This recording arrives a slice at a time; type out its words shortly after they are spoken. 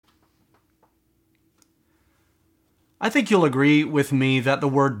I think you'll agree with me that the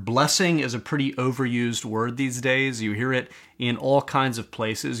word blessing is a pretty overused word these days. You hear it in all kinds of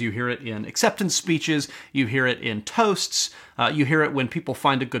places. You hear it in acceptance speeches. You hear it in toasts. You hear it when people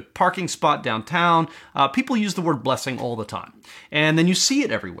find a good parking spot downtown. People use the word blessing all the time. And then you see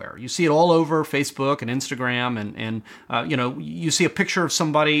it everywhere. You see it all over Facebook and Instagram. And you see a picture of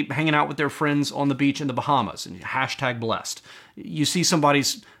somebody hanging out with their friends on the beach in the Bahamas and hashtag blessed. You see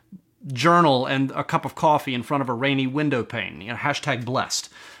somebody's journal and a cup of coffee in front of a rainy window pane, hashtag blessed.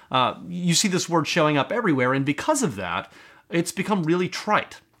 You see this word showing up everywhere, and because of that, it's become really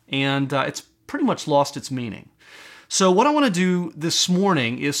trite, and it's pretty much lost its meaning. So what I want to do this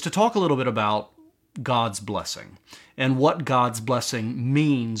morning is to talk a little bit about God's blessing and what God's blessing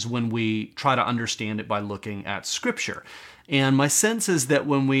means when we try to understand it by looking at Scripture. And my sense is that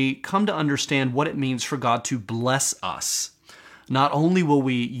when we come to understand what it means for God to bless us, not only will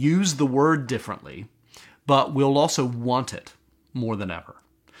we use the word differently, but we'll also want it more than ever.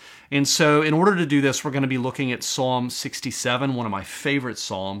 And so in order to do this, we're going to be looking at Psalm 67, one of my favorite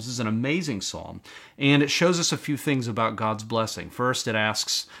psalms. This is an amazing psalm, and it shows us a few things about God's blessing. First, it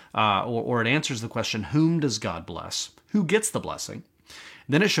asks, or it answers the question, whom does God bless? Who gets the blessing?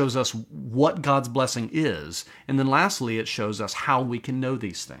 Then it shows us what God's blessing is. And then lastly, it shows us how we can know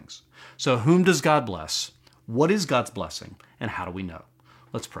these things. So whom does God bless? What is God's blessing, and how do we know?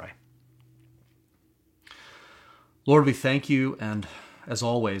 Let's pray. Lord, we thank you, and as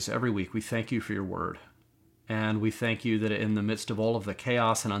always, every week, we thank you for your word. And we thank you that in the midst of all of the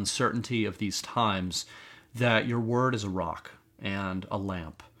chaos and uncertainty of these times, that your word is a rock and a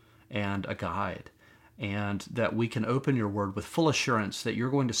lamp and a guide, and that we can open your word with full assurance that you're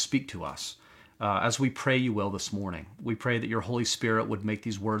going to speak to us as we pray you will this morning. We pray that your Holy Spirit would make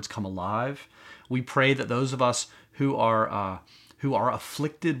these words come alive. We pray that those of us who are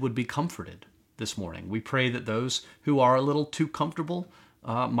afflicted would be comforted this morning. We pray that those who are a little too comfortable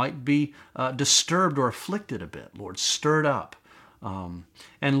might be disturbed or afflicted a bit, Lord, stirred up.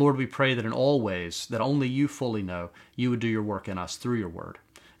 And Lord, we pray that in all ways, that only you fully know, you would do your work in us through your word.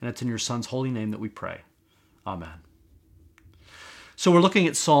 And it's in your Son's holy name that we pray. Amen. So we're looking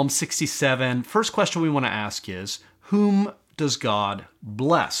at Psalm 67. First question we want to ask is, whom does God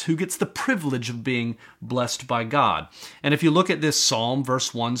bless? Who gets the privilege of being blessed by God? And if you look at this psalm,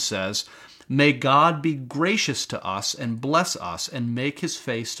 verse 1 says, "May God be gracious to us and bless us and make his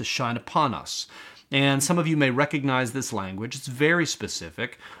face to shine upon us." And some of you may recognize this language. It's very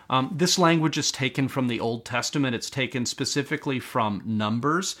specific. This language is taken from the Old Testament. It's taken specifically from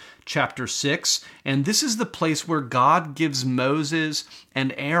Numbers chapter 6. And this is the place where God gives Moses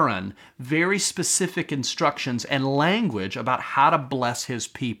and Aaron very specific instructions and language about how to bless his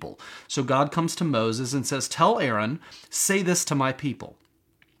people. So God comes to Moses and says, "Tell Aaron, say this to my people.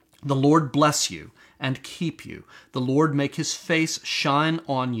 The Lord bless you and keep you. The Lord make his face shine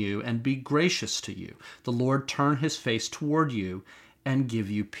on you and be gracious to you. The Lord turn his face toward you and give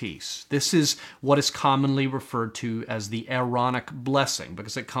you peace." This is what is commonly referred to as the Aaronic blessing,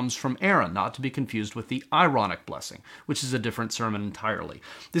 because it comes from Aaron, not to be confused with the Ironic blessing, which is a different sermon entirely.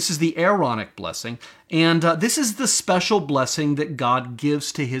 This is the Aaronic blessing, and this is the special blessing that God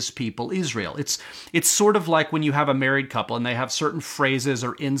gives to his people, Israel. It's sort of like when you have a married couple and they have certain phrases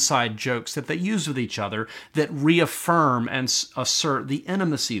or inside jokes that they use with each other that reaffirm and assert the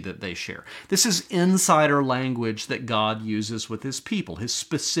intimacy that they share. This is insider language that God uses with his people, his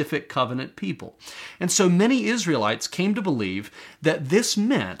specific covenant people. And so many Israelites came to believe that this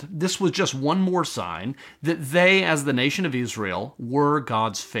was just one more sign that they, as the nation of Israel, were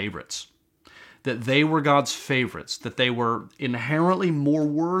God's favorites. That they were God's favorites, that they were inherently more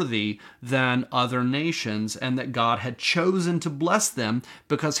worthy than other nations, and that God had chosen to bless them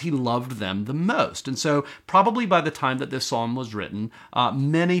because he loved them the most. And so probably by the time that this psalm was written,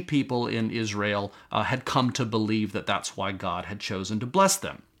 many people in Israel had come to believe that that's why God had chosen to bless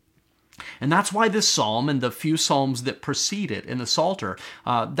them. And that's why this psalm and the few psalms that precede it in the Psalter,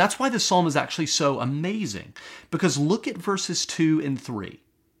 that's why this psalm is actually so amazing. Because look at verses 2 and 3.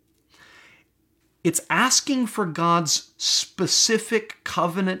 It's asking for God's specific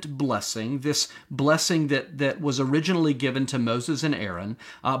covenant blessing, this blessing that was originally given to Moses and Aaron.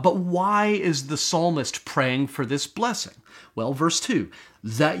 But why is the psalmist praying for this blessing? Well, verse 2,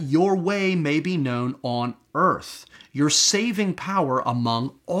 "That your way may be known on earth, your saving power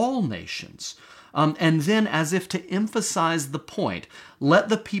among all nations." And then, as if to emphasize the point, "Let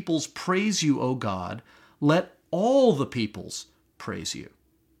the peoples praise you, O God. Let all the peoples praise you."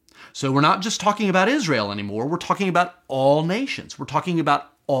 So we're not just talking about Israel anymore. We're talking about all nations. We're talking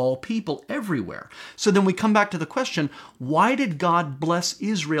about all people everywhere. So then we come back to the question, why did God bless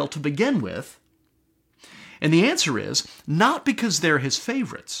Israel to begin with? And the answer is not because they're his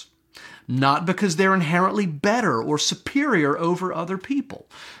favorites, not because they're inherently better or superior over other people.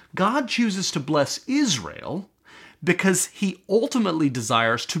 God chooses to bless Israel because he ultimately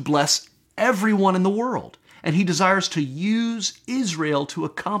desires to bless everyone in the world. And he desires to use Israel to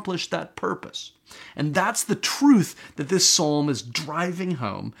accomplish that purpose. And that's the truth that this psalm is driving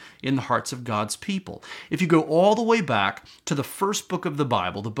home in the hearts of God's people. If you go all the way back to the first book of the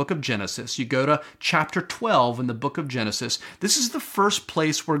Bible, the book of Genesis, you go to chapter 12 in the book of Genesis, this is the first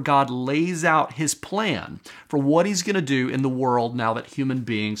place where God lays out his plan for what he's going to do in the world now that human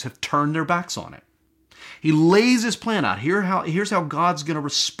beings have turned their backs on it. He lays his plan out. Here's how God's going to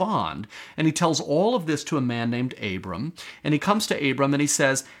respond. And he tells all of this to a man named Abram. And he comes to Abram and he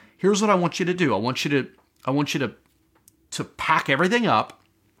says, here's what I want you to do. I want you to pack everything up.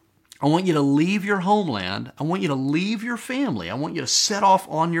 I want you to leave your homeland. I want you to leave your family. I want you to set off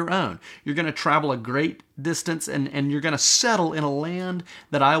on your own. You're going to travel a great distance and you're going to settle in a land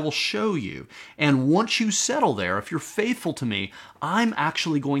that I will show you. And once you settle there, if you're faithful to me, I'm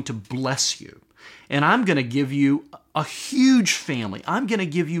actually going to bless you. And I'm going to give you a huge family. I'm going to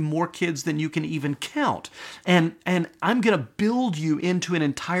give you more kids than you can even count. And I'm going to build you into an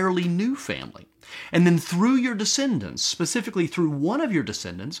entirely new family. And then through your descendants, specifically through one of your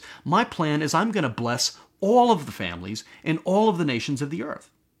descendants, my plan is I'm going to bless all of the families in all of the nations of the earth.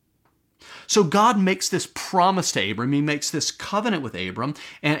 So God makes this promise to Abram. He makes this covenant with Abram.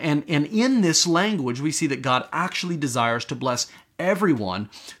 And in this language, we see that God actually desires to bless everyone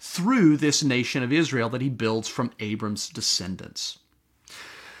through this nation of Israel that he builds from Abram's descendants.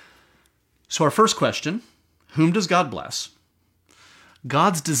 So our first question, whom does God bless?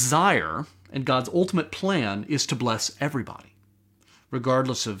 God's desire and God's ultimate plan is to bless everybody,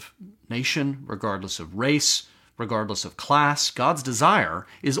 regardless of nation, regardless of race, regardless of class. God's desire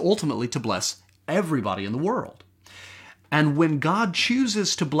is ultimately to bless everybody in the world. And when God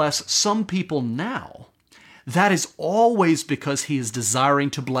chooses to bless some people now, that is always because he is desiring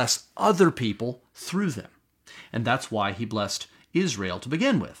to bless other people through them. And that's why he blessed Israel to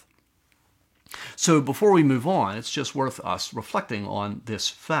begin with. So before we move on, it's just worth us reflecting on this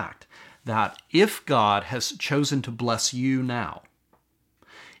fact that if God has chosen to bless you now,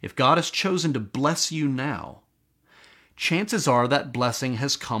 if God has chosen to bless you now, chances are that blessing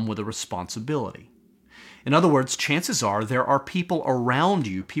has come with a responsibility. In other words, chances are there are people around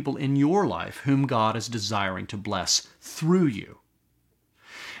you, people in your life, whom God is desiring to bless through you.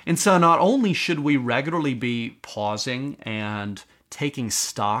 And so not only should we regularly be pausing and taking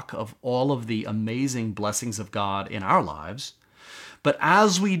stock of all of the amazing blessings of God in our lives, but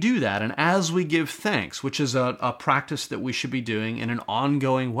as we do that and as we give thanks, which is a practice that we should be doing in an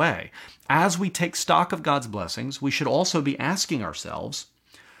ongoing way, as we take stock of God's blessings, we should also be asking ourselves,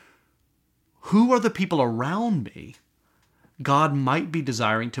 who are the people around me God might be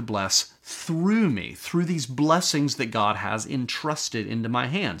desiring to bless through me, through these blessings that God has entrusted into my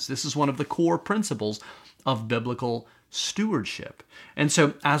hands? This is one of the core principles of biblical stewardship. And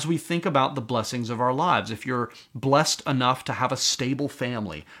so as we think about the blessings of our lives, if you're blessed enough to have a stable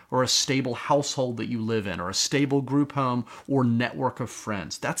family or a stable household that you live in or a stable group home or network of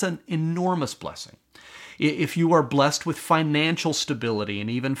friends, that's an enormous blessing. If you are blessed with financial stability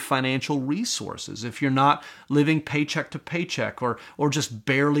and even financial resources, if you're not living paycheck to paycheck or just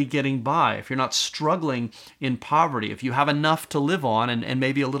barely getting by, if you're not struggling in poverty, if you have enough to live on and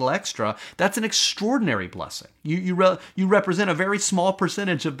maybe a little extra, that's an extraordinary blessing. You represent a very small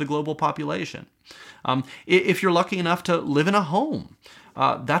percentage of the global population. If you're lucky enough to live in a home,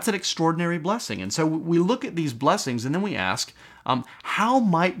 that's an extraordinary blessing. And so we look at these blessings and then we ask, how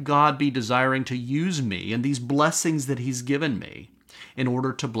might God be desiring to use me and these blessings that he's given me in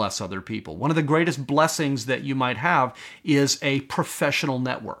order to bless other people? One of the greatest blessings that you might have is a professional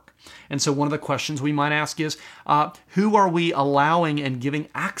network. And so one of the questions we might ask is, who are we allowing and giving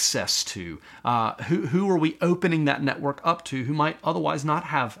access to? Who are we opening that network up to who might otherwise not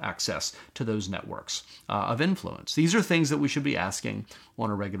have access to those networks of influence? These are things that we should be asking on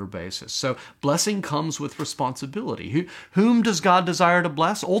a regular basis. So blessing comes with responsibility. Whom does God desire to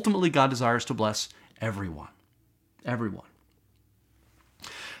bless? Ultimately, God desires to bless everyone. Everyone.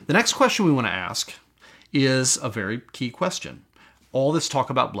 The next question we want to ask is a very key question. All this talk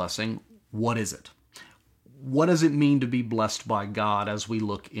about blessing, what is it? What does it mean to be blessed by God as we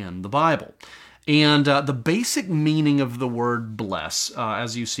look in the Bible? And the basic meaning of the word bless,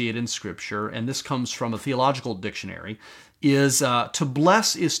 as you see it in Scripture, and this comes from a theological dictionary, is to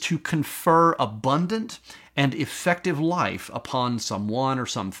bless is to confer abundant and effective life upon someone or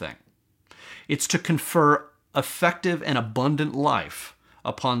something. It's to confer effective and abundant life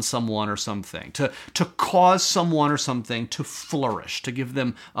upon someone or something, to cause someone or something to flourish, to give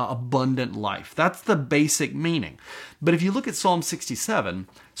them abundant life. That's the basic meaning. But if you look at Psalm 67,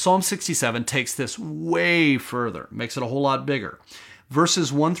 Psalm 67 takes this way further, makes it a whole lot bigger.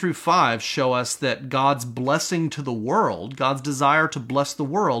 Verses 1 through 5 show us that God's blessing to the world, God's desire to bless the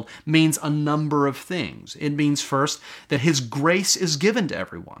world, means a number of things. It means first that His grace is given to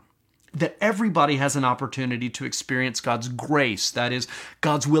everyone, that everybody has an opportunity to experience God's grace, that is,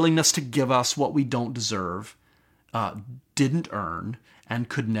 God's willingness to give us what we don't deserve, didn't earn, and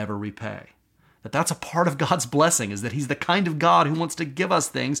could never repay. That's a part of God's blessing, is that He's the kind of God who wants to give us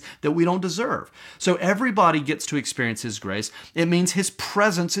things that we don't deserve. So everybody gets to experience His grace. It means His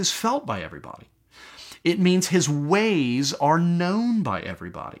presence is felt by everybody. It means His ways are known by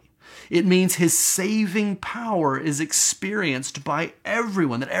everybody. It means His saving power is experienced by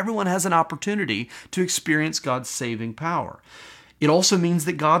everyone, that everyone has an opportunity to experience God's saving power. It also means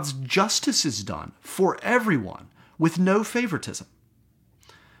that God's justice is done for everyone with no favoritism.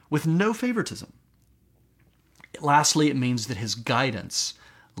 With no favoritism. Lastly, it means that His guidance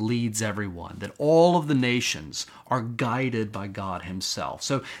leads everyone, that all of the nations are guided by God Himself.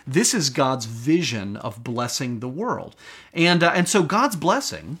 So this is God's vision of blessing the world. And so God's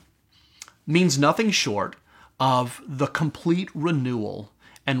blessing means nothing short of the complete renewal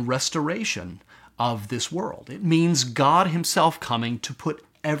and restoration of this world. It means God Himself coming to put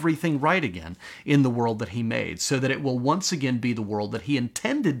everything right again in the world that He made, so that it will once again be the world that He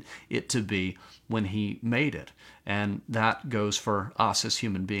intended it to be when He made it. And that goes for us as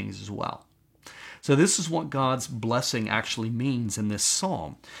human beings as well. So this is what God's blessing actually means in this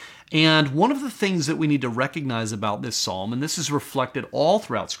psalm. And one of the things that we need to recognize about this psalm, and this is reflected all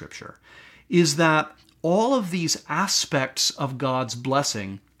throughout Scripture, is that all of these aspects of God's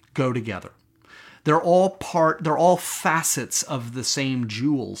blessing go together. They're all facets of the same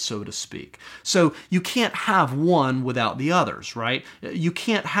jewel, so to speak. So you can't have one without the others, right? You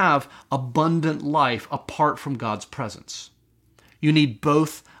can't have abundant life apart from God's presence. You need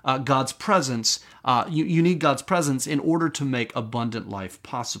both God's presence. You need God's presence in order to make abundant life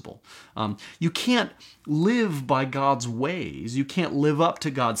possible. You can't live by God's ways. You can't live up to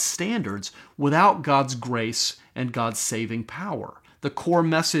God's standards without God's grace and God's saving power. The core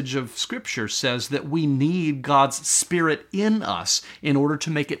message of Scripture says that we need God's Spirit in us in order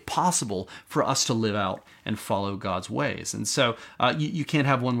to make it possible for us to live out and follow God's ways. And so you can't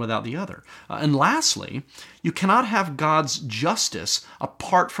have one without the other. And lastly, you cannot have God's justice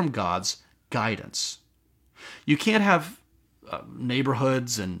apart from God's guidance. You can't have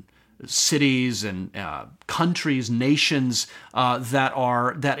neighborhoods and cities and countries, nations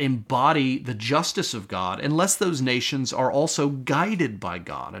that embody the justice of God, unless those nations are also guided by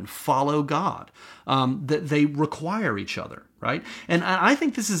God and follow God. That they require each other, right? And I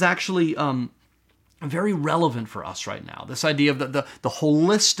think this is actually very relevant for us right now. This idea of the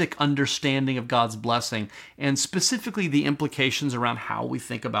holistic understanding of God's blessing, and specifically the implications around how we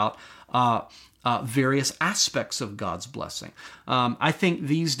think about various aspects of God's blessing. I think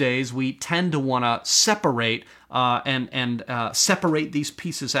these days we tend to want to separate separate these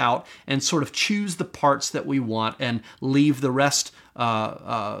pieces out and sort of choose the parts that we want and leave the rest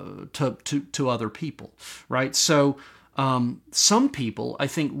to other people, right? So some people, I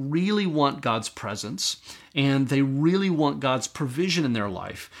think, really want God's presence and they really want God's provision in their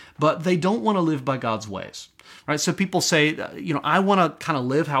life, but they don't want to live by God's ways. Right? So people say, I want to kind of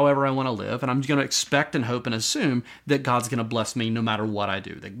live however I want to live, and I'm going to expect and hope and assume that God's going to bless me no matter what I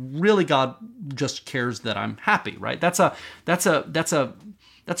do. That really God just cares that I'm happy, right? That's a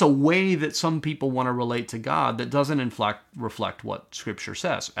way that some people want to relate to God that doesn't reflect what Scripture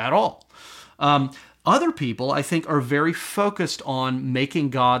says at all. Other people, I think, are very focused on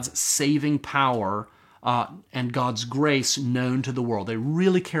making God's saving power and God's grace known to the world. They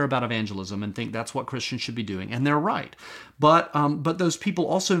really care about evangelism and think that's what Christians should be doing, and they're right. But those people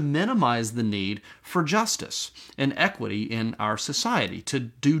also minimize the need for justice and equity in our society, to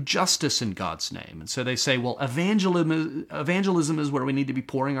do justice in God's name. And so they say, well, evangelism is where we need to be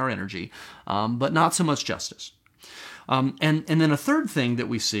pouring our energy, but not so much justice. And then a third thing that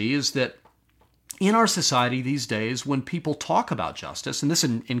we see is that in our society these days, when people talk about justice, and this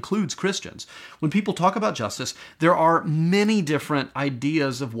includes Christians, when people talk about justice, there are many different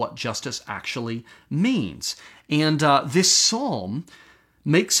ideas of what justice actually means. And this psalm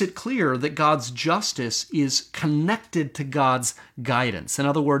makes it clear that God's justice is connected to God's guidance. In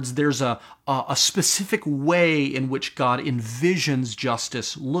other words, there's a specific way in which God envisions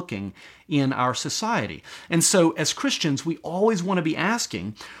justice looking in our society. And so as Christians, we always want to be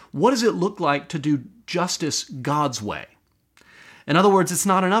asking, what does it look like to do justice God's way? In other words, it's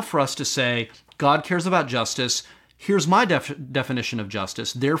not enough for us to say, God cares about justice. Here's my definition of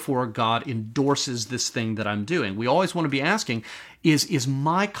justice. Therefore, God endorses this thing that I'm doing. We always want to be asking, is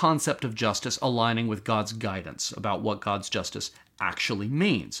my concept of justice aligning with God's guidance about what God's justice actually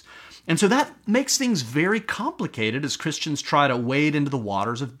means? And so that makes things very complicated as Christians try to wade into the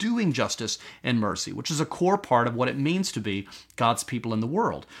waters of doing justice and mercy, which is a core part of what it means to be God's people in the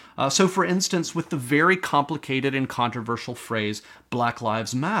world. So for instance, with the very complicated and controversial phrase, Black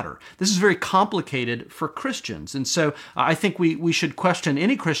Lives Matter. This is very complicated for Christians. And so I think we should question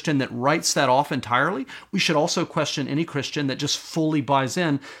any Christian that writes that off entirely. We should also question any Christian that just fully buys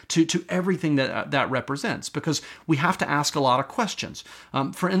in to everything that represents, because we have to ask a lot of questions.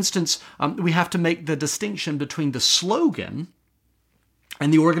 For instance, we have to make the distinction between the slogan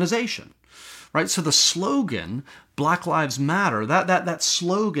and the organization, right? So the slogan, Black Lives Matter, that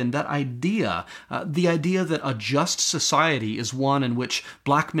slogan, that idea, the idea that a just society is one in which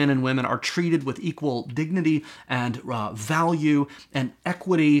black men and women are treated with equal dignity and value and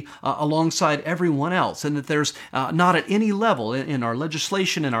equity alongside everyone else, and that there's not at any level in our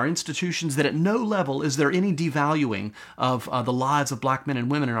legislation, in our institutions, that at no level is there any devaluing of the lives of black men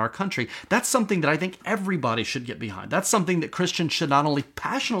and women in our country. That's something that I think everybody should get behind. That's something that Christians should not only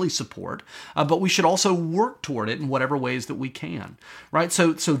passionately support, but we should also work toward it in whatever ways that we can, right?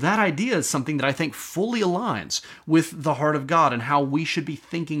 So that idea is something that I think fully aligns with the heart of God and how we should be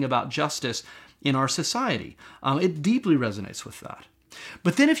thinking about justice in our society. It deeply resonates with that.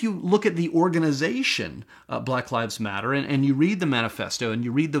 But then if you look at the organization, Black Lives Matter, and you read the manifesto and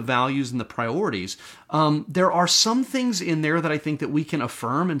you read the values and the priorities, there are some things in there that I think that we can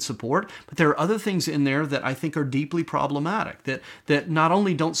affirm and support, but there are other things in there that I think are deeply problematic, that not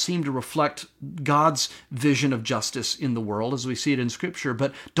only don't seem to reflect God's vision of justice in the world as we see it in Scripture,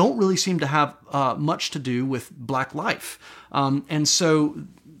 but don't really seem to have much to do with black life. And so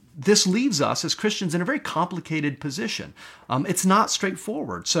this leaves us as Christians in a very complicated position. It's not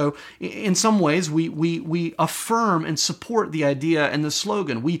straightforward. So in some ways, we affirm and support the idea and the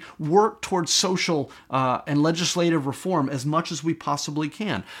slogan. We work towards social and legislative reform as much as we possibly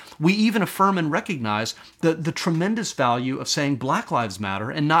can. We even affirm and recognize the tremendous value of saying Black Lives Matter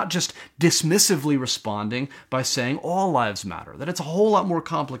and not just dismissively responding by saying all lives matter, that it's a whole lot more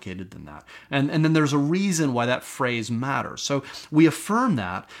complicated than that. And then there's a reason why that phrase matters. So we affirm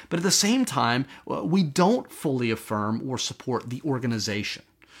that, but at the same time, we don't fully affirm or support the organization,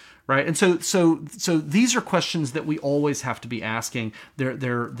 right? And so these are questions that we always have to be asking.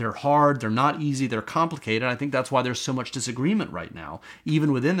 They're hard, they're not easy, they're complicated. I think that's why there's so much disagreement right now,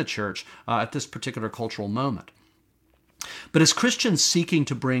 even within the church at this particular cultural moment. But as Christians seeking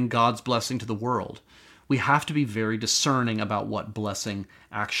to bring God's blessing to the world, we have to be very discerning about what blessing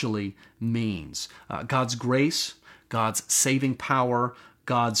actually means. God's grace, God's saving power,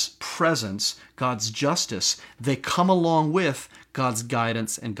 God's presence, God's justice, they come along with God's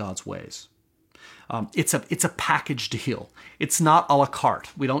guidance and God's ways. It's a package deal. It's not a la carte.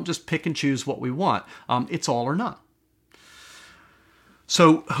 We don't just pick and choose what we want. It's all or none.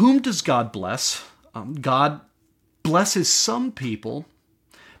 So whom does God bless? God blesses some people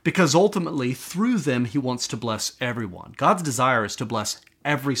because ultimately through them he wants to bless everyone. God's desire is to bless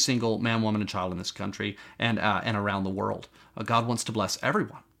every single man, woman, and child in this country and around the world. God wants to bless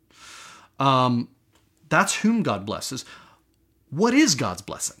everyone. That's whom God blesses. What is God's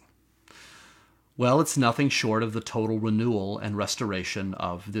blessing? Well, it's nothing short of the total renewal and restoration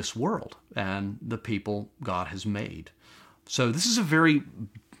of this world and the people God has made. So this is a very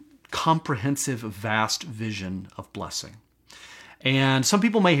comprehensive, vast vision of blessing. And some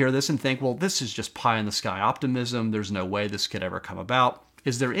people may hear this and think, well, this is just pie-in-the-sky optimism. There's no way this could ever come about.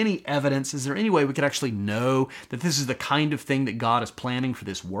 Is there any evidence? Is there any way we could actually know that this is the kind of thing that God is planning for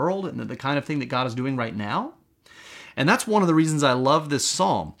this world and the kind of thing that God is doing right now? And that's one of the reasons I love this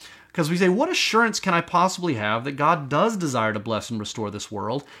psalm. Because we say, what assurance can I possibly have that God does desire to bless and restore this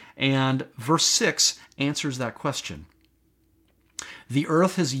world? And verse 6 answers that question. The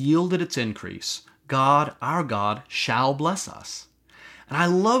earth has yielded its increase. God, our God, shall bless us. And I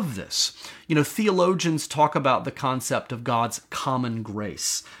love this. You know, theologians talk about the concept of God's common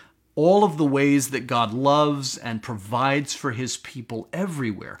grace. All of the ways that God loves and provides for his people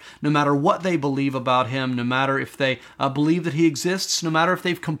everywhere, no matter what they believe about him, no matter if they believe that he exists, no matter if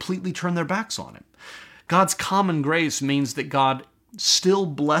they've completely turned their backs on him. God's common grace means that God still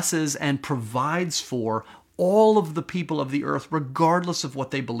blesses and provides for all of the people of the earth, regardless of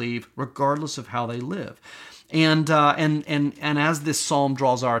what they believe, regardless of how they live. And as this psalm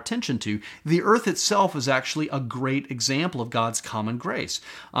draws our attention to, the earth itself is actually a great example of God's common grace.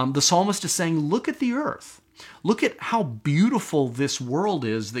 The psalmist is saying, look at the earth. Look at how beautiful this world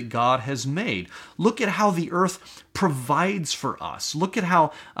is that God has made. Look at how the earth provides for us. Look at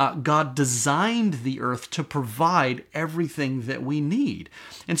how God designed the earth to provide everything that we need.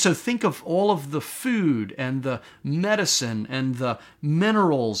 And so think of all of the food and the medicine and the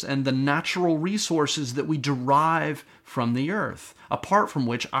minerals and the natural resources that we derive from the earth, apart from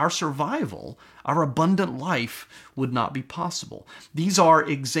which our survival, our abundant life, would not be possible. These are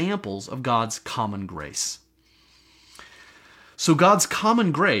examples of God's common grace. So God's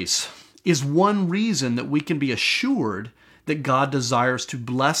common grace is one reason that we can be assured that God desires to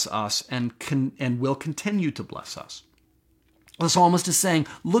bless us and will continue to bless us. The psalmist is saying,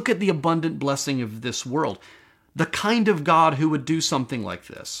 look at the abundant blessing of this world. The kind of God who would do something like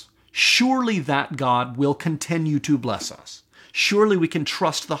this. Surely that God will continue to bless us. Surely we can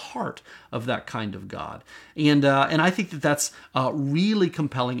trust the heart of that kind of God. And I think that that's really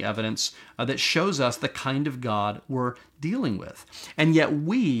compelling evidence that shows us the kind of God we're dealing with. And yet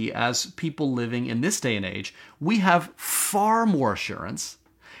we, as people living in this day and age, we have far more assurance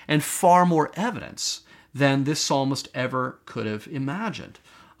and far more evidence than this psalmist ever could have imagined.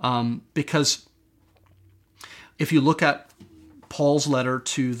 Because if you look at Paul's letter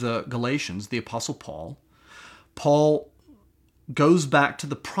to the Galatians, the Apostle Paul goes back to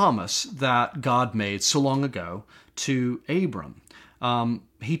the promise that God made so long ago to Abram.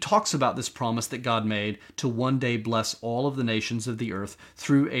 He talks about this promise that God made to one day bless all of the nations of the earth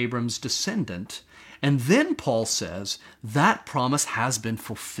through Abram's descendant. And then Paul says that promise has been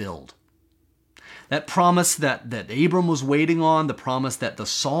fulfilled. That promise that Abram was waiting on, the promise that the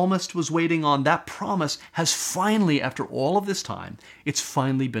psalmist was waiting on, that promise has finally, after all of this time, it's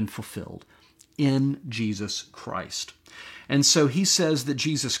finally been fulfilled in Jesus Christ. And so he says that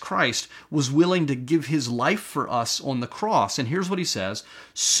Jesus Christ was willing to give his life for us on the cross. And here's what he says,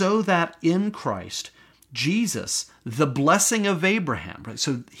 so that in Christ, Jesus, the blessing of Abraham, right?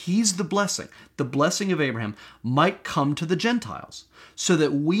 So he's the blessing of Abraham might come to the Gentiles, so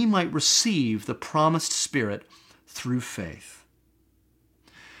that we might receive the promised Spirit through faith.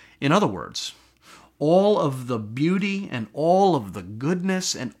 In other words, all of the beauty and all of the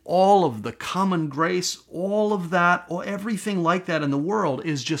goodness and all of the common grace, all of that, or everything like that in the world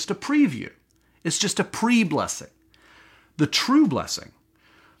is just a preview. It's just a pre-blessing. The true blessing,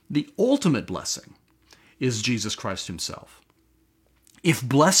 the ultimate blessing, is Jesus Christ himself. If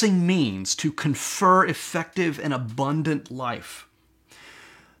blessing means to confer effective and abundant life,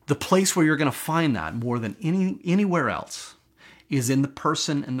 the place where you're going to find that more than anywhere else is in the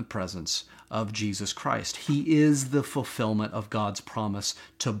person and the presence of Jesus Christ. He is the fulfillment of God's promise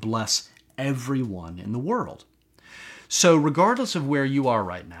to bless everyone in the world. So regardless of where you are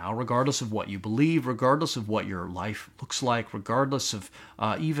right now, regardless of what you believe, regardless of what your life looks like, regardless of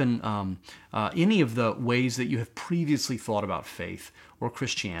even any of the ways that you have previously thought about faith or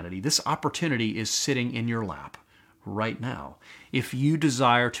Christianity, this opportunity is sitting in your lap right now. If you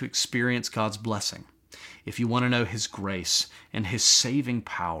desire to experience God's blessing, if you want to know His grace and His saving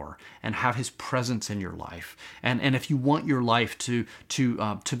power and have His presence in your life, and if you want your life to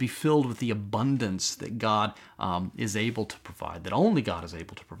be filled with the abundance that God is able to provide, that only God is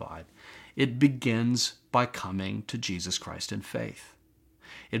able to provide, it begins by coming to Jesus Christ in faith.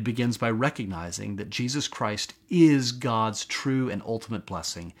 It begins by recognizing that Jesus Christ is God's true and ultimate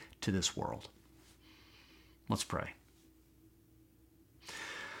blessing to this world. Let's pray.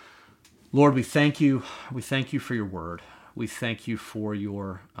 Lord, we thank you. We thank you for your word. We thank you for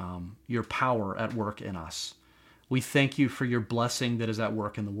your power at work in us. We thank you for your blessing that is at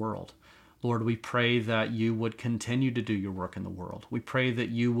work in the world. Lord, we pray that you would continue to do your work in the world. We pray that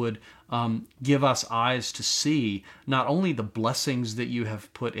you would give us eyes to see not only the blessings that you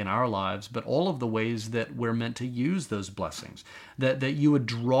have put in our lives, but all of the ways that we're meant to use those blessings. That you would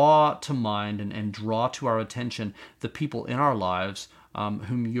draw to mind and draw to our attention the people in our lives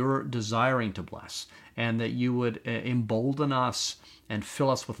whom you're desiring to bless, and that you would embolden us and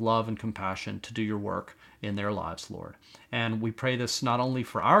fill us with love and compassion to do your work in their lives, Lord. And we pray this not only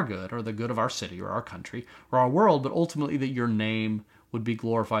for our good or the good of our city or our country or our world, but ultimately that your name would be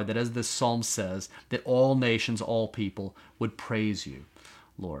glorified, that as this psalm says, that all nations, all people would praise you,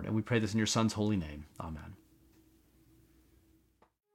 Lord. And we pray this in your Son's holy name. Amen.